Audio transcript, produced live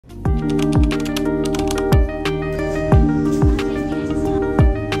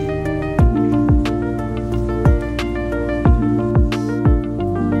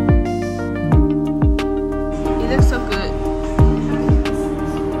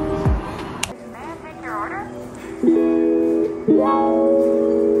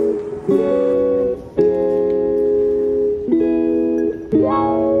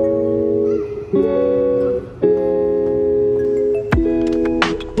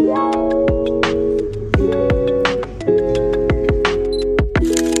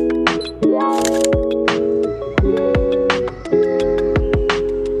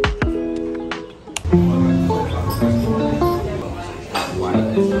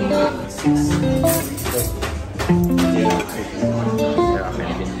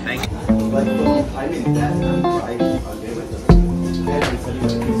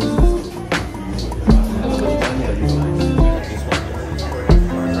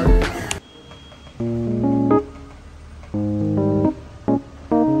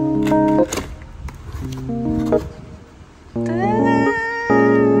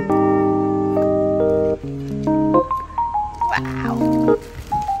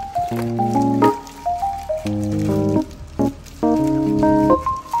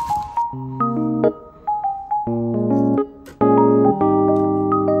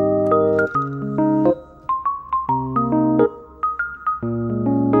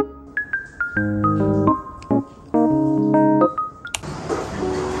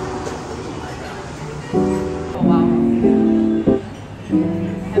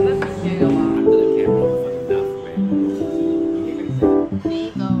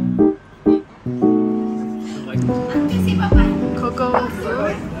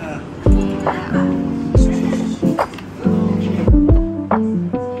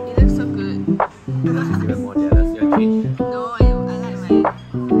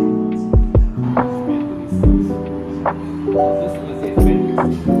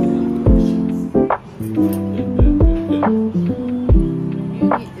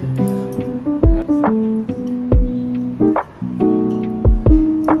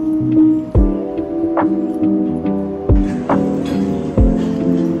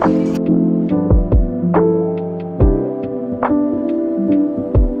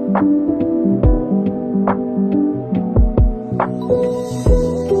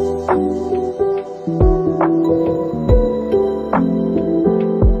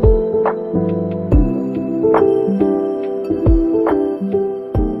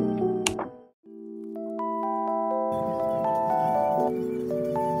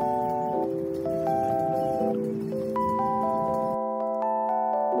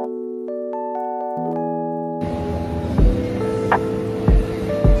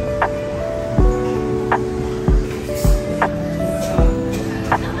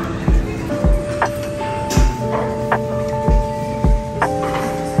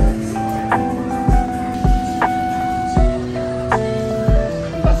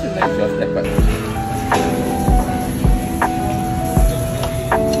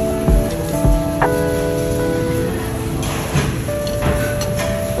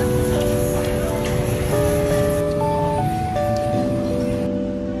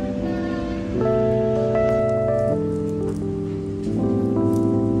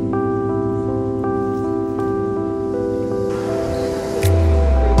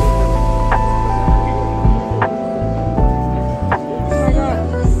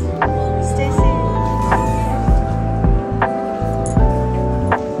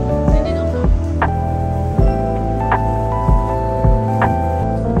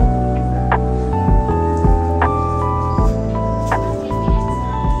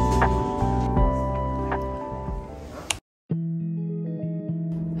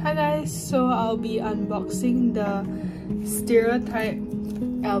So I'll be unboxing the Stereotype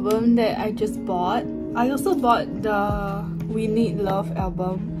album that I just bought. I also bought the We Need Love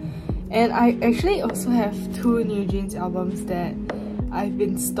album, and I actually also have two New Jeans albums that I've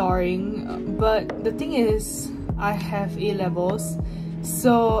been storing, but the thing is I have A-levels,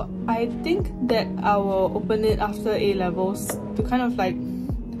 so I think that I will open it after A-levels to kind of like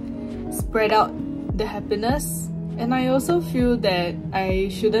spread out the happiness. And I also feel that I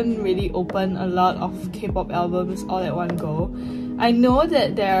shouldn't really open a lot of K-pop albums all at one go. I know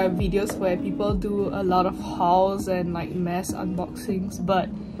that there are videos where people do a lot of hauls and like mass unboxings, but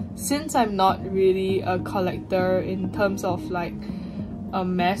since I'm not really a collector in terms of like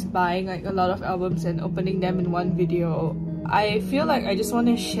mass buying like a lot of albums and opening them in one video, I feel like I just want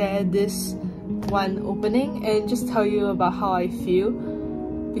to share this one opening and just tell you about how I feel,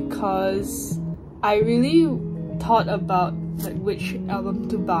 because I really thought about like which album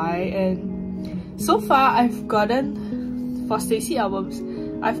to buy, and so far I've gotten, for Stacey albums,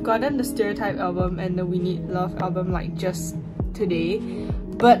 I've gotten the Stereotype album and the We Need Love album like just today,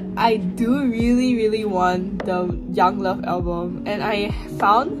 but I do really want the Young Love album, and I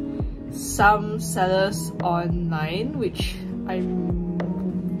found some sellers online which I'm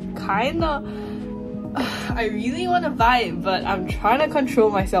kinda I really want to buy it, but I'm trying to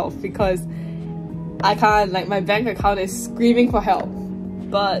control myself because I can't, like my bank account is screaming for help.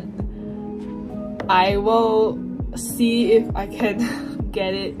 But I will see if I can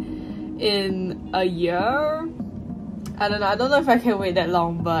get it in a year. I don't know if I can wait that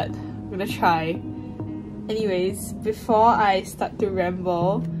long, but I'm gonna try. Anyways, before I start to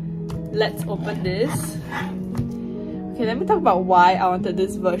ramble, let's open this. Okay, let me talk about why I wanted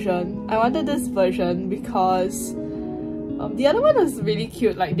this version. I wanted this version because the other one was really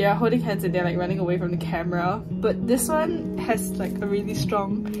cute, like they're holding hands and they're like running away from the camera. But this one has like a really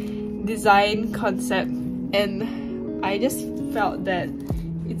strong design concept, and I just felt that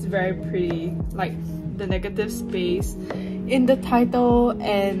it's very pretty, like the negative space in the title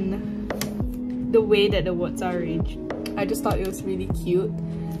and the way that the words are arranged. I just thought it was really cute,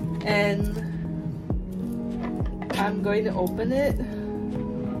 and I'm going to open it,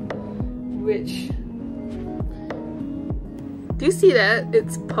 which, do you see that?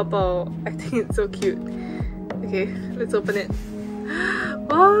 It's purple. I think it's so cute. Okay, let's open it.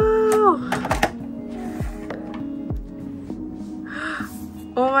 Wow!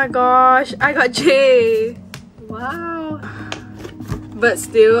 Oh my gosh, I got J! Wow! But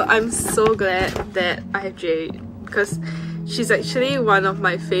still, I'm so glad that I have Jade because she's actually one of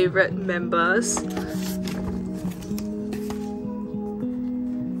my favorite members.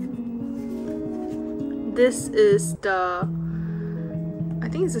 This is the, I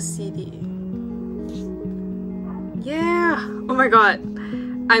think it's a CD. Yeah! Oh my god,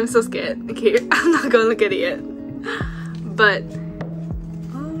 I'm so scared. Okay, I'm not gonna look at it yet. But,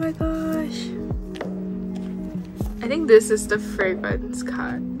 oh my gosh. I think this is the fragrance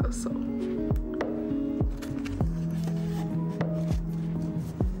card also.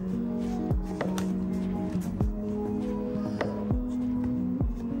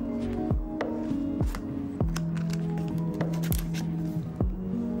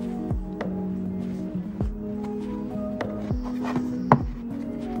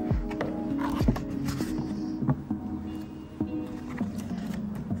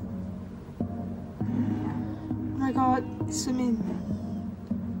 Oh my god, zoom in.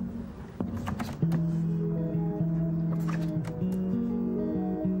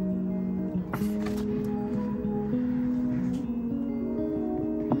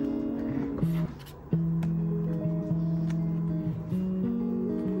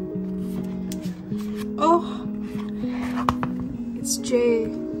 Oh, it's J.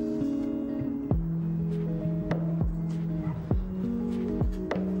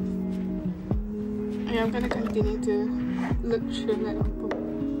 I'm gonna continue to look through that album.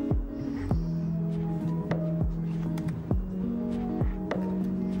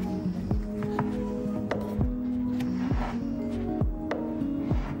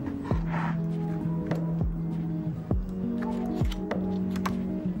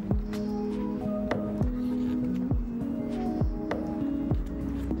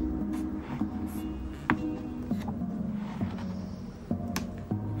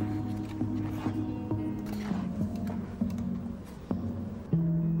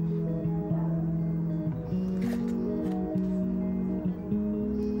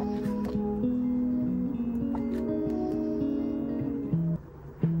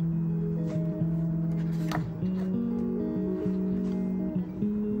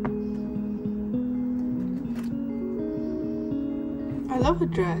 I love her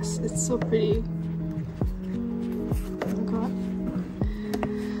dress, it's so pretty. Oh my god.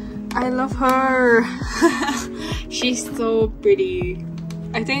 I love her! She's so pretty.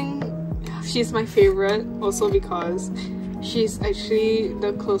 I think she's my favorite also because she's actually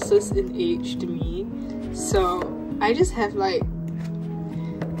the closest in age to me. So I just have like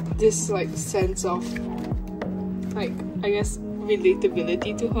this like sense of like, I guess,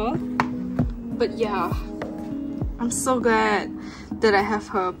 relatability to her. But yeah, I'm so glad that I have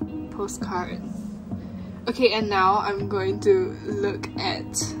her postcard. Okay, and now I'm going to look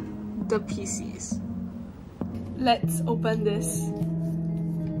at the PCs. Let's open this.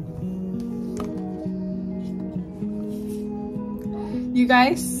 You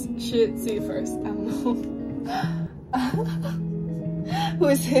guys should see it first. I don't know. Who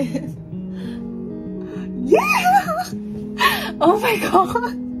is it? Yeah! Oh my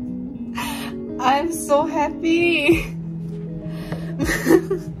god! I'm so happy!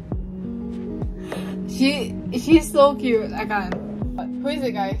 She's so cute. I can't. Who is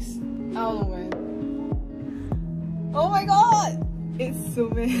it, guys? I don't know when. Oh my god! It's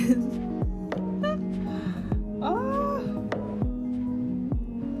Sumin. Oh.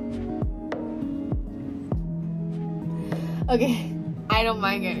 Okay, I don't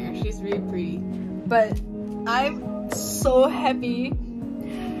mind getting her. She's really pretty. But I'm so happy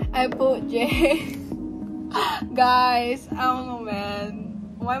I put J. Guys, I don't know,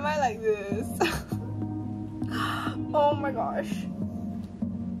 man. Why am I like this? Oh my gosh.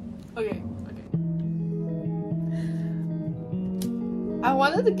 Okay. I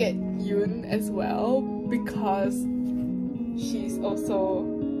wanted to get Yoon as well because she's also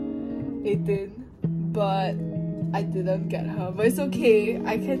 18, but I didn't get her. But it's okay,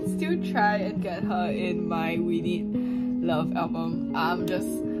 I can still try and get her in my We Need Love album. I'm just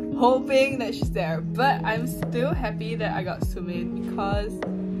hoping that she's there, but I'm still happy that I got Sumin because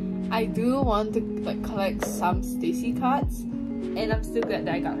I do want to like collect some Stacy cards, and I'm still glad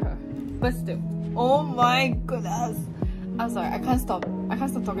that I got her. But still, oh my goodness, I'm sorry, I can't stop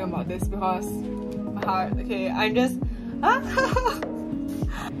talking about this because my heart. Okay, I'm just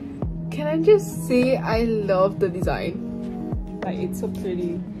can I just say I love the design, like it's so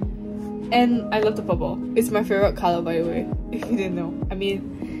pretty, and I love the purple. It's my favorite color, by the way, if you didn't know. I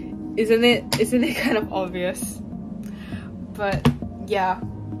mean, isn't it kind of obvious? But yeah,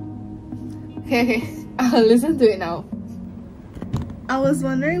 okay, I'll listen to it now. I was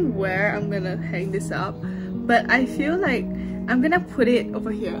wondering where I'm gonna hang this up, but I feel like I'm gonna put it over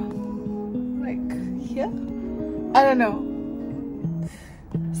here, like here. I don't know.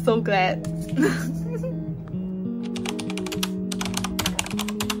 So glad.